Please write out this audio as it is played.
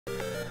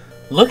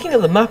Looking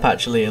at the map,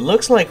 actually, it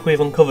looks like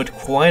we've uncovered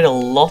quite a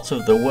lot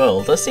of the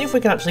world. Let's see if we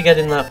can actually get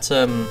in that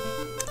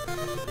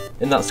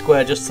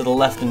square just to the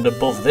left and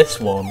above this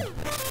one.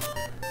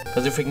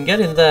 Because if we can get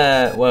in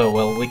there,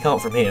 well, we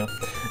can't from here.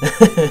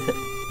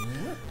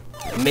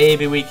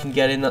 Maybe we can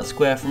get in that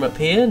square from up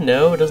here?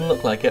 No, it doesn't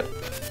look like it.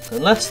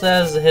 Unless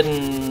there's a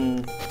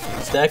hidden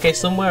staircase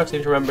somewhere. I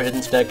seem to remember a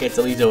hidden staircase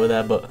that leads over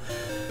there, but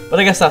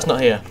I guess that's not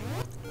here.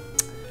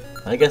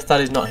 I guess that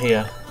is not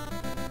here.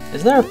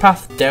 Is there a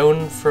path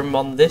down from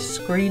on this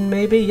screen,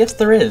 maybe? Yes,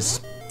 there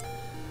is.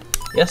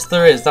 Yes,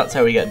 there is. That's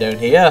how we get down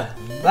here.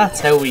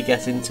 That's how we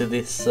get into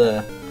this,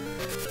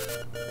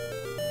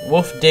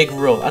 woof, dig,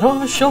 rub. I don't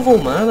have a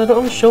shovel, man. I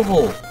don't have a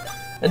shovel.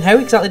 And how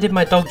exactly did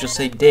my dog just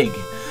say dig?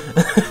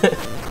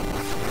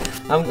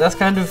 That's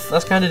kind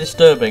of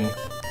disturbing.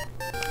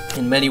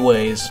 In many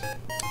ways.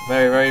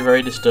 Very, very,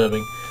 very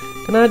disturbing.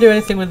 Can I do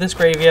anything with this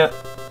grave yet?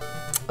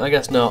 I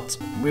guess not.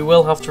 We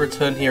will have to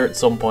return here at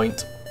some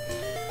point.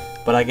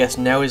 But I guess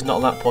now is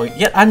not that point.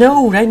 Yeah, I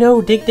know,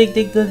 dig,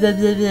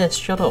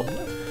 shut up.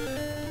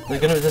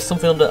 There's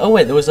something under. Oh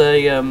wait, there was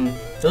a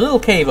little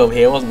cave over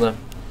here, wasn't there?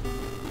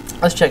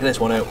 Let's check this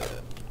one out.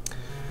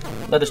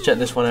 Let us check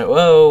this one out.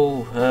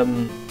 Whoa,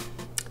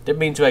 didn't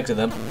mean to exit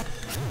them.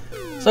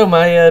 So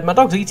my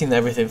dog's eating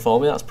everything for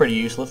me. That's pretty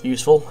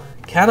useful.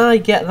 Can I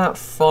get that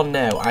for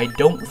now? I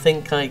don't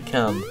think I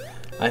can.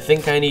 I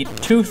think I need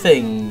 2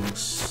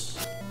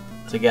 things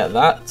to get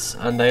that,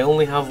 and I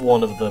only have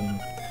 1 of them.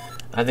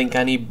 I think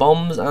I need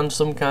bombs and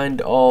some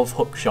kind of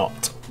hook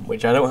shot,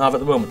 which I don't have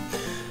at the moment.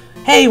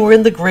 Hey, we're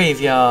in the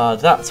graveyard,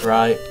 that's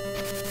right.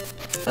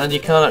 And you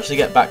can't actually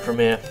get back from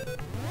here.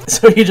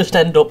 So you just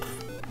end up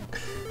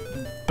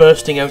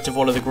bursting out of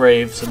one of the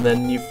graves, and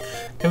then you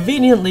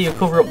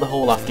cover up the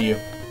hole after you.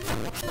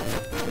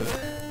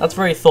 That's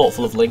very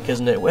thoughtful of Link,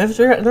 isn't it? Are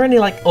there any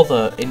like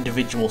other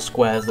individual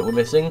squares that we're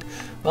missing?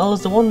 Well,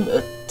 there's the one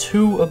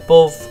 2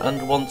 above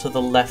and 1 to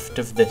the left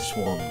of this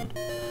one.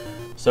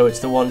 So it's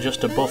the one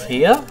just above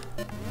here?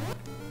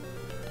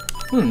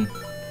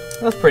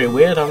 That's pretty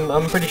weird.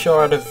 I'm pretty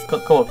sure I'd have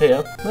come up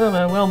here. Oh,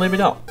 well, maybe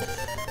not.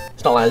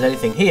 It's not like there's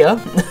anything here.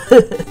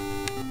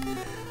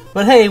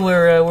 But hey,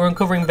 we're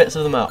uncovering bits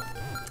of the map,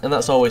 and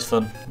that's always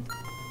fun.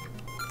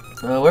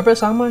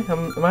 Whereabouts am I?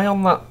 Am I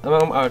on that?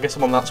 I guess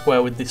I'm on that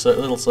square with this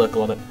little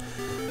circle on it.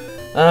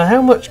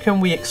 How much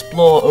can we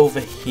explore over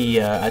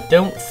here? I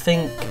don't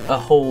think a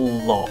whole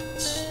lot.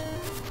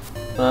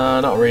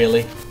 Not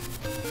really.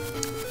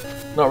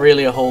 Not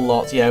really a whole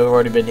lot. Yeah, we've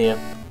already been here.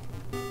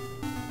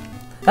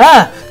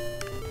 Ah!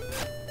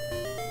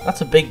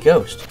 That's a big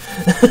ghost.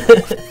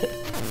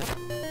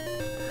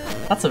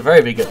 That's a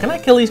very big ghost. Can I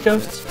kill these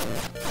ghosts?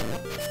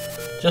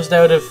 Just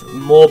out of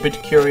morbid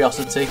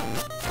curiosity.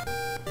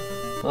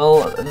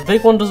 Well, the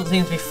big one doesn't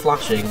seem to be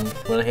flashing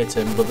when I hit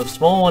him, but the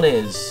small one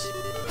is.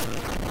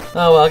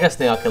 Oh well, I guess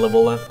they are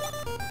killable then.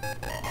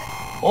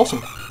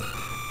 Awesome.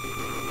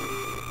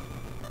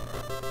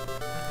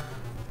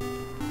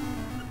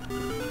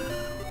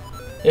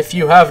 If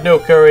you have no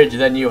courage,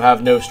 then you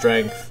have no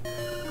strength.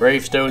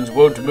 Gravestones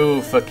won't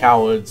move for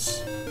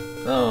cowards.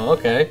 Oh,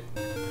 okay.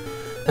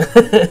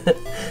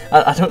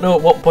 I don't know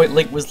at what point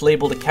Link was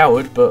labelled a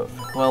coward, but,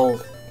 well,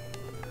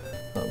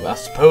 I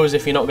suppose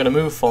if you're not going to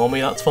move for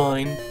me, that's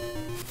fine.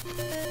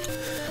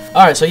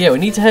 Alright, so yeah, we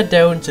need to head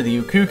down to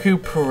the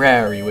Ukuku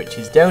Prairie, which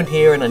is down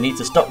here, and I need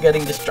to stop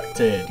getting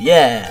distracted.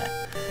 Yeah!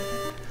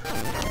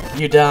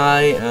 You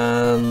die,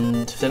 and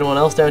if there's anyone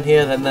else down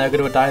here, then they're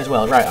going to die as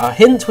well. Right, our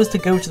hint was to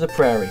go to the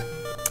prairie.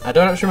 I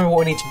don't actually remember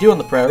what we need to do on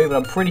the prairie, but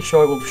I'm pretty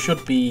sure it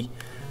should be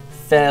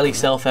fairly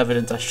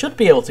self-evident. I should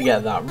be able to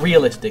get that,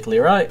 realistically,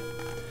 right?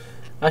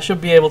 I should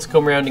be able to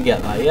come around and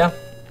get that, yeah?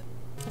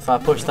 If I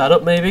push that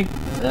up, maybe,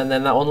 and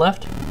then that one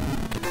left.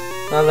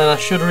 And then I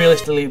should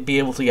realistically be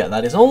able to get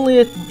that. It's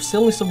only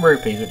some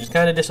rupees, which is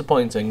kind of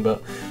disappointing,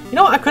 but you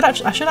know what?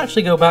 I should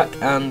actually go back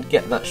and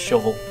get that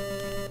shovel.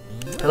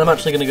 And I'm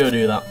actually going to go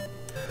do that.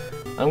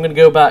 I'm going to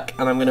go back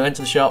and I'm going to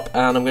enter the shop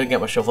and I'm going to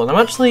get my shovel. And I'm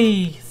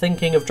actually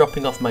thinking of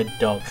dropping off my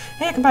dog.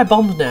 Hey, I can buy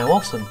bombs now.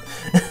 Awesome.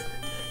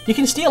 You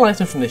can steal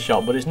items from this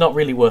shop, but it's not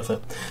really worth it.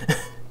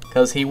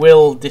 Because he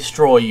will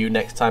destroy you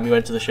next time you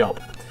enter the shop.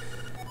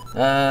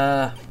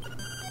 Yeah,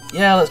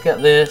 let's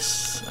get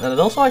this. And I'd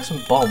also like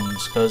some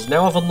bombs, because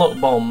now I've unlocked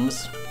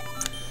bombs.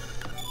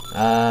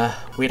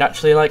 We'd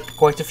actually like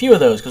quite a few of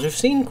those, because we've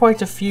seen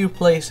quite a few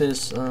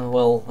places.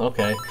 Well,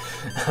 okay.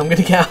 I'm going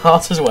to get a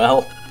heart as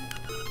well.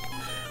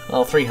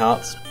 Well, 3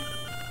 hearts.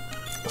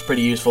 That's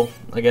pretty useful,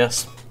 I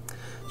guess.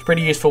 It's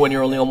pretty useful when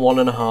you're only on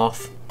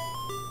 1.5.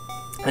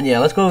 And yeah,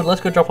 let's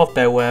go drop off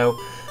Bow Wow,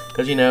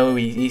 because you know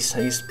he's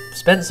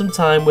spent some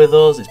time with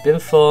us. It's been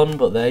fun,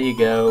 but there you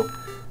go.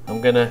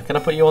 Can I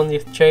put you on the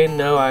chain?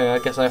 No, I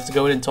guess I have to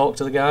go in and talk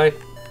to the guy.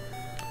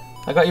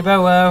 I got you,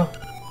 Bow Wow.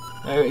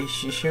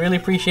 She really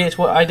appreciates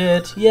what I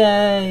did.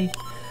 Yay!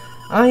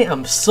 I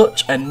am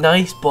such a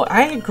nice boy.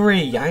 I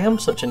agree. I am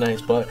such a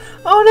nice boy.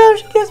 Oh no,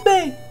 she kissed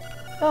me.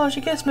 Oh,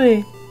 she kissed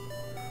me.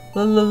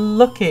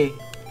 Lucky.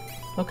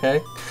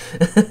 Okay.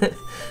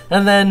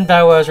 And then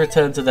Bow Wow's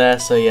returned to there,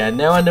 so yeah,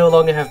 now I no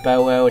longer have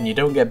Bow Wow, and you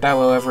don't get Bow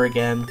Wow ever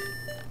again.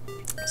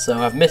 So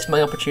I've missed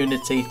my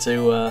opportunity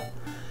to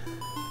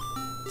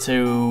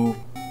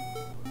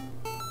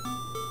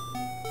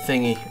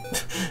thingy,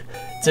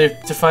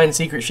 to find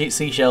secret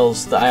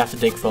seashells that I have to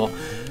dig for.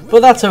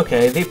 But that's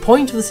okay. The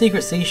point of the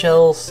secret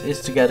seashells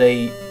is to get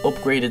a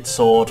upgraded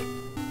sword,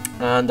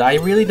 and I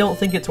really don't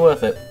think it's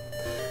worth it.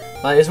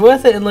 Like, it's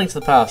worth it in Link to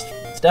the Past.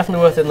 It's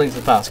definitely worth it in Link to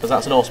the Past, because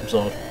that's an awesome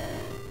sword.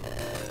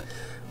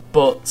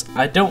 But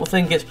I don't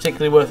think it's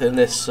particularly worth it in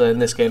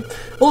this game.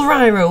 Well,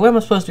 Ryro, where am I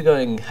supposed to be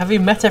going? Have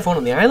you met everyone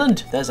on the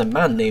island? There's a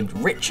man named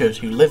Richard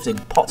who lives in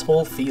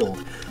Pothole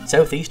Field,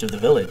 southeast of the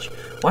village.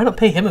 Why not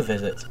pay him a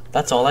visit?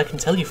 That's all I can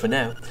tell you for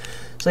now.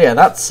 So yeah,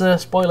 that's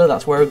spoiler.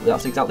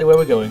 That's exactly where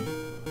we're going.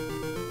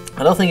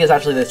 I don't think it's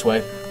actually this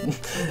way,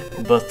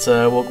 but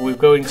we're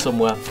going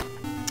somewhere.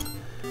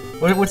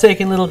 We're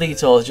taking little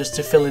detours just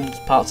to fill in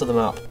parts of the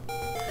map.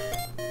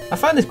 I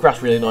find this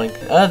grass really annoying.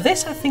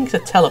 This I think is a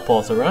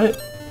teleporter, right?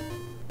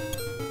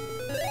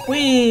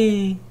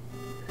 Whee!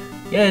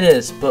 Yeah, it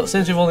is, but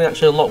since we've only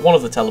actually unlocked one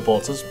of the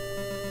teleporters,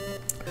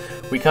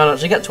 we can't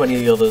actually get to any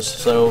of the others,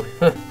 so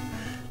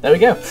there we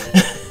go.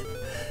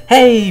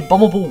 Hey,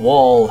 Bombable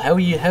Wall!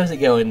 How's it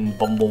going,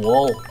 Bombable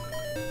Wall?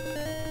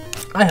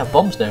 I have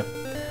bombs now.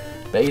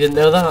 Bet you didn't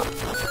know that.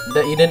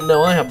 Bet you didn't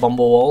know I have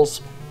Bomble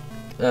Walls.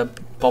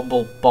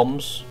 Bomble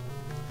Bombs.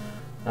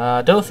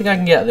 Don't think I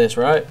can get this,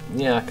 right?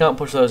 Yeah, I can't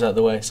push those out of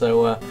the way,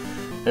 so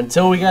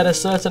until we get a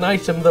certain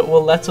item that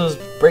will let us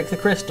break the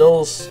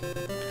crystals.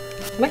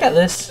 Can I get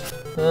this?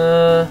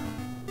 I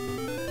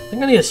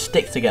think I need a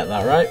stick to get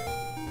that, right?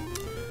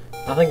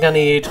 I think I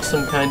need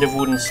some kind of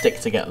wooden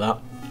stick to get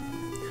that.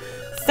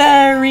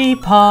 Fairy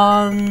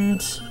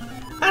pond!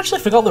 I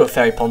actually forgot there were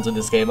fairy ponds in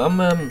this game. I'm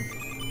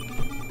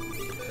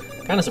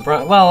kind of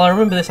surprised. Well, I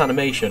remember this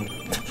animation.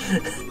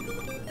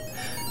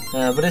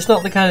 But it's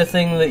not the kind of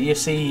thing that you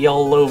see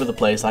all over the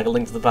place, like A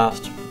Link to the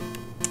Past.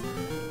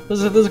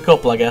 There's a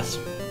couple, I guess.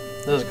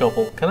 There's a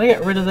couple. Can I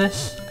get rid of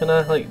this? Can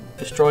I, like,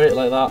 destroy it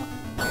like that?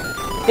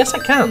 Yes, I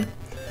can.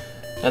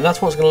 And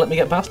that's what's going to let me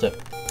get past it.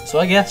 So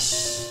I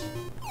guess...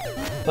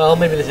 Well,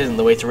 maybe this isn't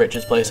the way to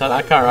Richard's place.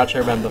 I can't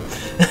actually remember.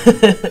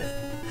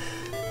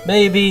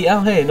 Maybe... Oh,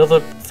 hey,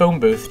 another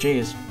phone booth.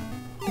 Jeez.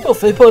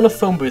 They put enough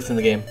phone booths in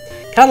the game.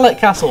 Cadillac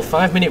Castle,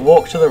 5-minute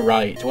walk to the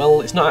right.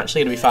 Well, it's not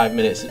actually going to be 5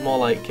 minutes. It's more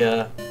like...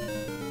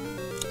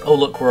 Oh,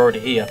 look, we're already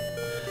here.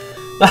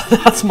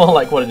 That's more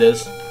like what it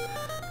is.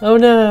 Oh,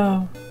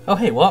 no. Oh,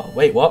 hey, what?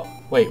 Wait, what?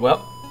 Wait,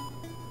 what?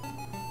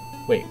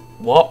 Wait,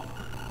 what?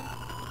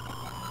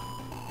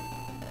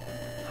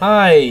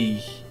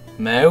 Hi,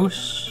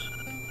 mouse.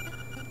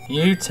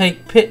 You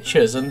take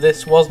pictures, and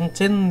this wasn't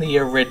in the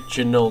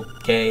original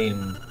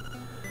game.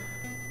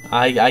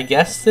 I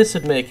guess this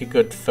would make a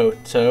good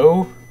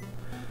photo.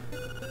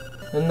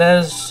 And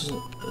there's...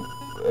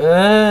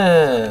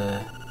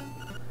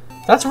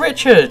 That's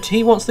Richard!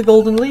 He wants the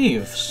golden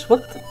leaves.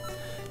 What the...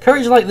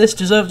 Courage like this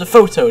deserves a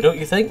photo, don't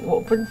you think?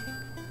 What...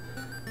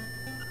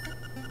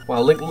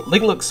 Wow,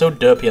 Link looks so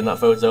derpy in that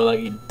photo, like,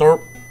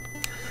 derp.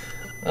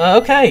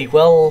 Okay,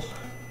 well...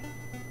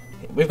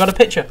 We've got a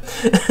picture.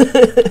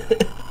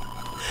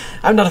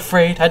 I'm not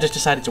afraid, I just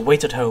decided to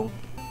wait at home.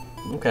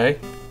 Okay.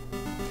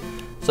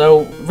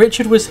 So,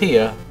 Richard was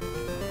here,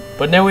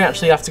 but now we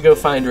actually have to go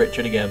find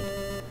Richard again.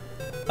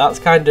 That's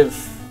kind of...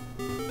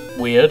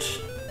 weird.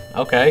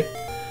 Okay.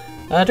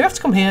 Do we have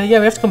to come here? Yeah,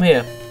 we have to come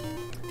here.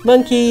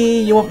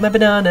 Monkey, you want my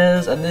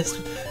bananas? And this...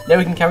 Now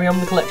we can carry on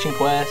the collection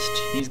quest.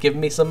 He's given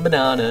me some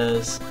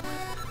bananas.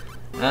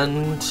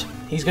 And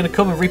he's going to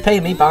come and repay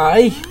me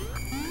by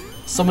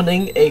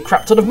summoning a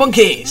crap ton of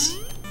monkeys.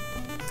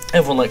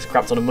 Everyone likes a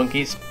crap ton of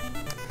monkeys.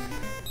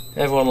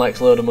 Everyone likes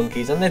a load of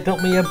monkeys. And they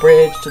built me a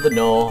bridge to the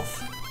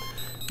north.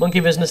 Monkey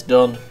business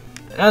done.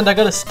 And I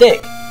got a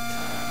stick.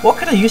 What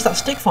can I use that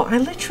stick for? I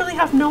literally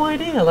have no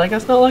idea. Like,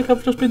 it's not like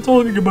I've just been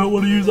talking about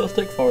what I use that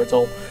stick for at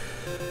all.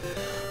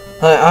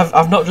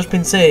 I've not just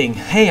been saying,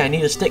 hey, I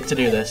need a stick to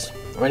do this,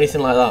 or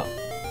anything like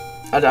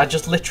that. I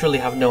just literally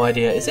have no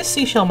idea. Is this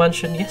Seashell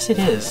Mansion? Yes, it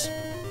is.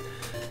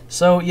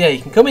 So, yeah,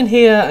 you can come in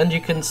here and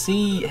you can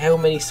see how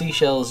many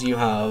seashells you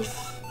have.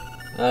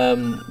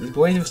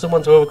 Waiting for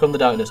someone to overcome the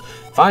darkness.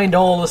 Find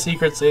all the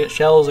secret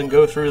shells and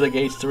go through the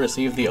gates to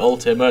receive the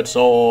ultimate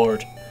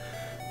sword.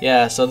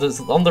 Yeah, so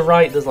there's on the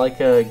right there's like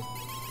an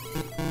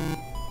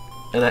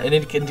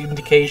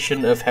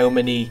indication of how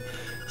many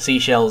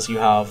seashells you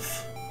have.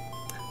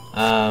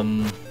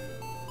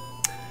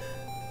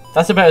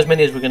 That's about as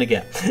many as we're gonna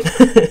get.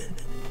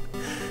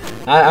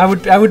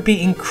 I would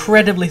be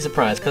incredibly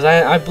surprised because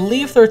I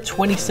believe there are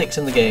 26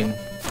 in the game,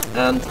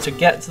 and to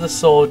get to the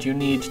sword you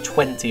need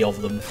 20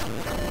 of them,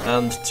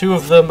 and 2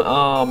 of them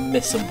are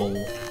missable.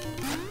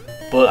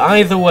 But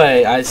either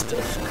way,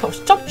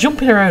 stop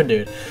jumping around,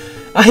 dude.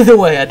 Either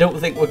way, I don't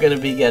think we're going to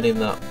be getting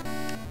that.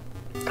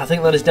 I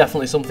think that is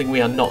definitely something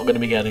we are not going to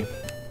be getting.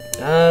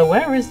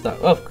 Where is that?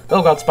 Oh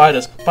god,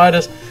 spiders.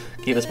 Spiders!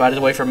 Keep the spiders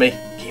away from me.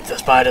 Keep the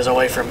spiders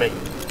away from me.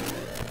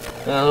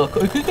 Look,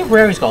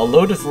 Prairie's got a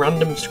load of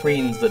random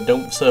screens that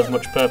don't serve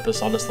much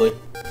purpose, honestly.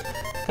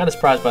 Kind of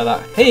surprised by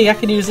that. Hey, I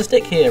can use the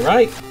stick here,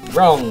 right?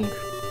 Wrong.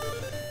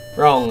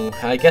 Wrong.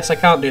 I guess I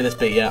can't do this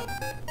bit yet.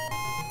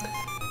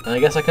 I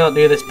guess I can't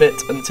do this bit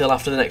until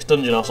after the next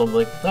dungeon or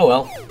something. Oh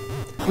well.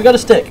 We got a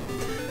stick.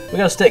 We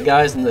got a stick,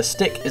 guys, and the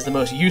stick is the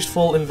most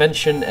useful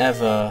invention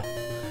ever.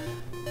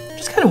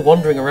 Just kind of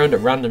wandering around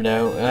at random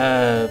now.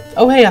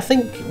 Oh hey, I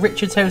think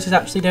Richard's house is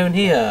actually down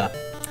here.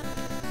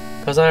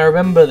 Because I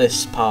remember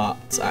this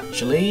part,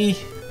 actually.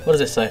 What does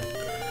this say?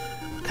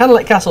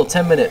 Candlelit Castle,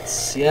 10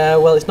 minutes. Yeah,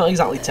 well, it's not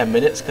exactly 10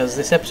 minutes, because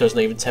this episode's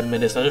not even 10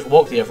 minutes. I just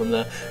walked here from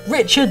there.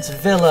 Richard's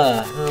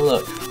Villa. Oh,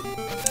 look.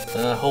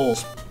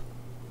 Holes.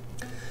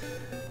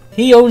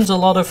 He owns a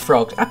lot of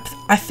frogs.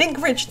 I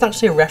think Richard's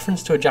actually a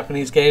reference to a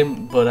Japanese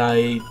game, but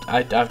I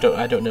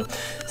don't know.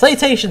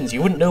 Salutations,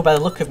 you wouldn't know by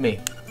the look of me,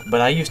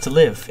 but I used to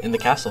live in the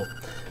castle.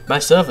 My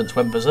servants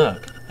went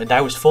berserk, and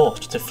I was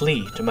forced to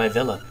flee to my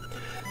villa.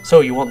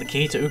 So, you want the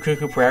key to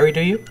Ukuku Prairie, do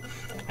you?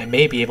 I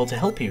may be able to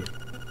help you.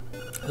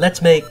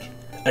 Let's make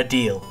a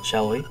deal,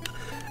 shall we?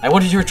 I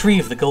wanted to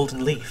retrieve the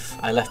golden leaf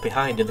I left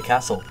behind in the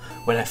castle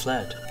when I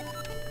fled.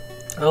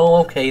 Oh,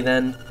 okay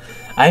then.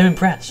 I am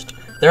impressed.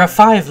 There are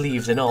 5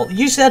 leaves in all.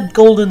 You said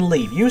golden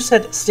leaf. You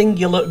said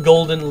singular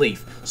golden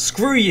leaf.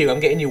 Screw you, I'm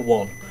getting you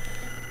 1.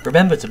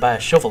 Remember to buy a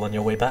shovel on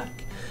your way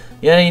back.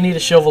 Yeah, you need a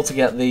shovel to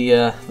get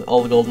the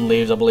all the golden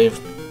leaves, I believe.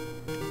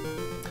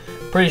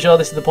 Pretty sure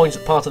this is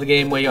the part of the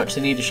game where you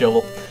actually need a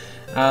shovel.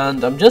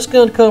 And I'm just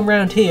going to come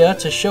around here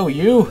to show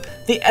you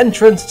the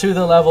entrance to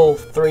the level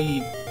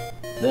 3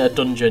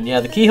 dungeon. Yeah,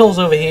 the keyhole's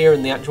over here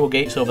and the actual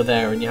gate's over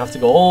there, and you have to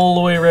go all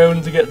the way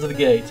around to get to the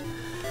gate.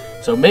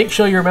 So make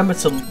sure you remember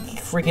to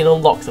freaking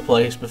unlock the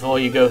place before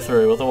you go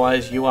through,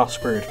 otherwise you are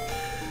screwed.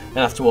 And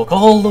have to walk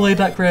all the way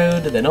back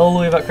round and then all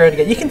the way back round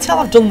again. You can tell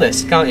I've done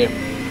this, can't you?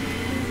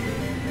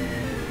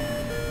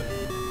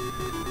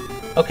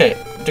 Okay,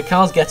 do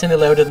cars get any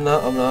louder than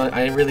that?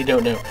 I really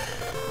don't know.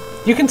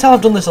 You can tell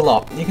I've done this a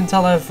lot. You can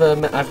tell I've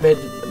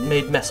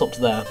made mess ups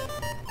there.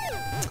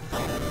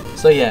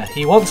 So yeah,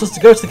 he wants us to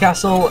go to the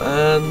castle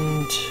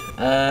and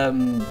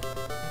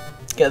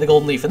get the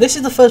golden leaf. And this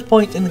is the first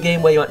point in the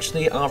game where you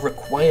actually are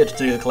required to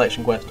do the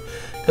collection quest.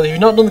 Because if you've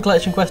not done the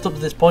collection quest up to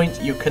this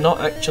point, you don't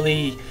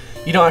actually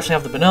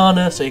have the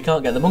banana, so you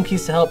can't get the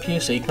monkeys to help you,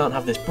 so you can't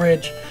have this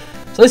bridge.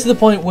 So this is the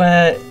point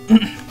where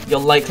you're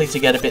likely to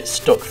get a bit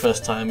stuck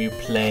first time you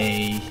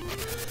play.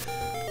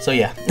 So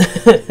yeah.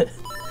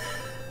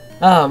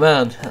 Oh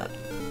man,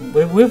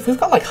 we've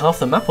got like half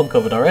the map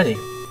uncovered already.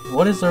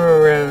 What is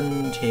there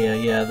around here?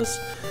 Yeah,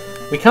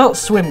 we can't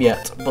swim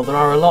yet, but there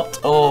are a lot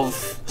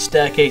of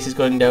staircases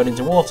going down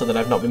into water that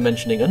I've not been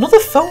mentioning. Another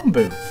phone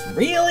booth?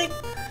 Really?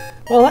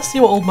 Well, let's see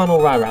what Old Man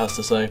O'Rara has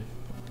to say.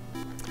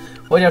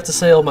 What do you have to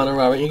say, Old Man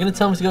O'Rara? You're going to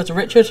tell me to go to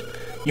Richard?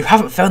 You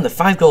haven't found the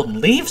 5 golden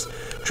leaves?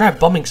 Try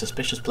bombing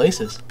suspicious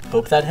places.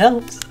 Hope that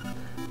helps.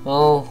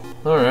 Well,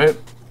 alright.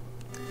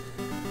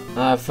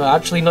 I've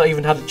actually not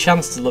even had a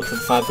chance to look for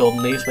the 5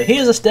 golden leaves, but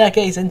here's a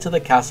staircase into the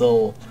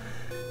castle.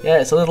 Yeah,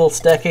 it's a little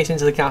staircase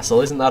into the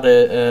castle. Isn't that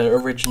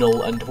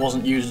original and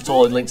wasn't used at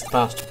all in Link to the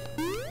Past?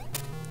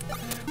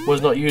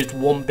 Was not used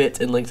one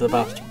bit in Link to the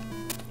Past.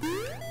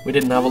 We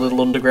didn't have a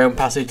little underground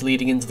passage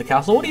leading into the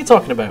castle. What are you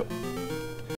talking about?